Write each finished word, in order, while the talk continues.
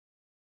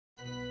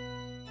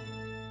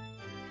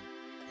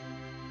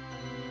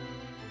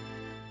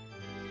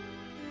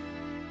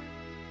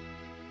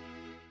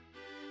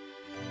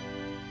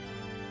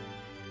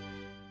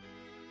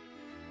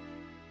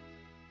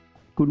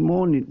Good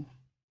morning.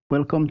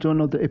 Welcome to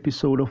another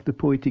episode of The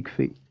Poetic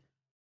Faith.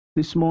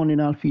 This morning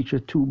I'll feature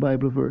two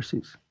Bible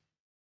verses.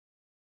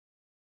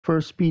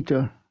 1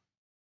 Peter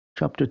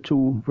chapter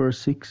 2 verse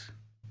 6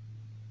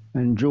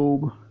 and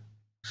Job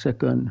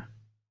 2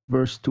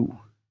 verse 2.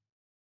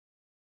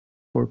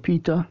 For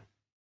Peter,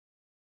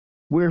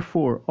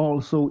 wherefore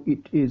also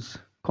it is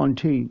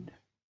contained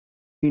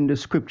in the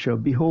scripture,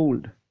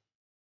 behold,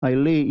 I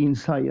lay in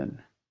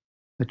Zion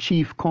a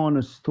chief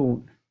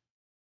cornerstone,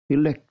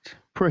 elect,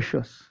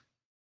 precious,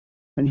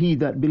 and he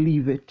that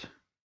believeth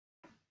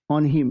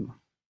on him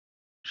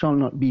shall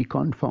not be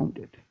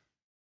confounded.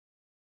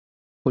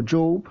 For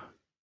Job,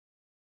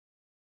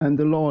 and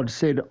the Lord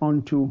said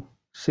unto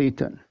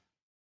Satan,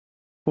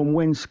 from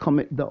whence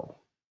comest thou?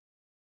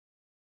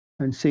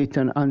 And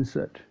Satan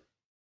answered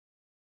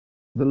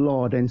the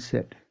Lord and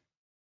said,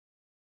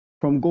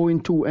 from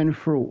going to and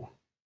fro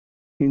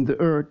in the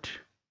earth,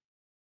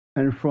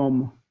 and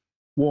from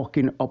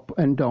walking up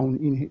and down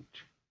in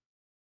it.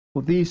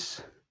 For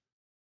these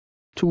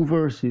two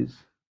verses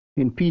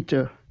in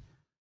Peter,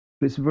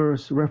 this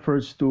verse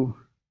refers to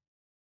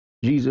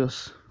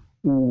Jesus,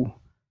 who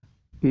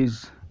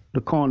is the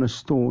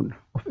cornerstone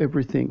of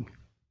everything,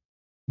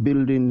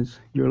 buildings,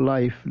 your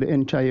life, the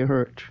entire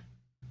earth.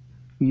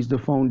 He's the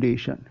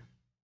foundation.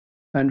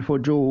 And for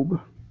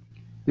Job,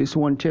 this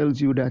one tells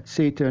you that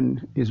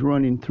Satan is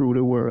running through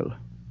the world,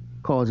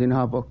 causing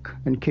havoc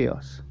and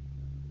chaos.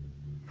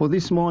 For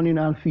this morning,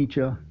 I'll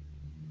feature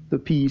the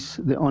piece,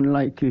 The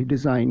Unlikely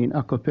Design, in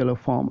a cappella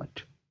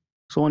format.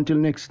 So until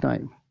next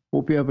time,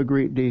 hope you have a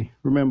great day.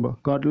 Remember,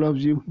 God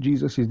loves you.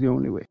 Jesus is the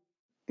only way.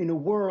 In a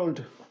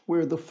world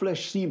where the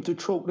flesh seems to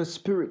choke the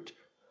spirit,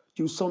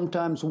 you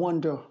sometimes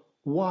wonder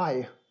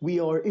why we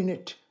are in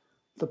it.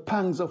 The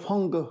pangs of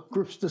hunger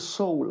grips the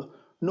soul,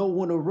 no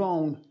one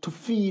around to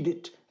feed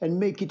it and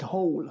make it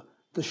whole.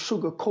 The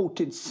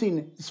sugar-coated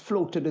sin is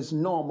floated as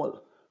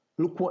normal.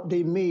 Look what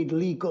they made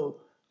legal.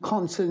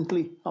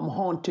 Constantly I'm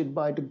haunted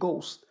by the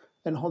ghost,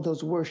 and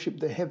others worship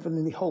the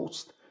heavenly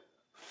host.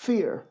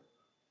 Fear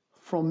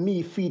from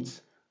me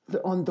feeds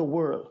the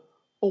underworld,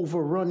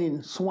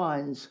 overrunning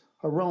swines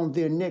around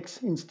their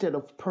necks instead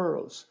of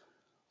pearls.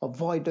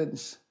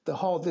 Avoidance, the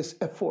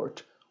hardest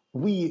effort.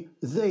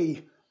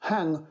 They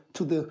hang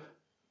to the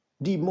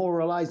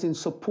demoralizing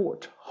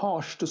support,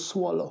 harsh to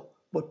swallow,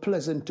 but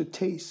pleasant to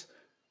taste.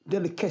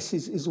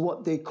 Delicacies is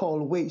what they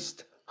call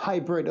waste,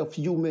 hybrid of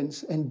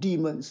humans and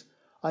demons.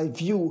 I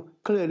view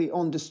clearly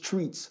on the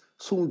streets,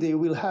 soon they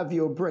will have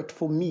your breath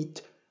for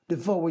meat,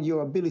 devour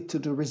your ability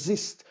to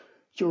resist,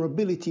 your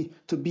ability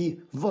to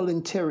be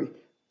voluntary.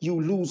 You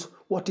lose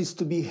what is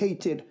to be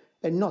hated,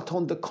 and not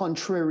on the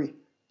contrary.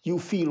 You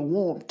feel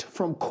warmth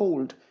from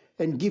cold,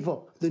 and give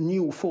up the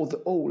new for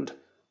the old.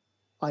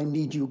 I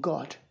need you,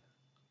 God.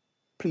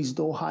 Please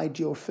don't hide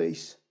your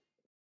face.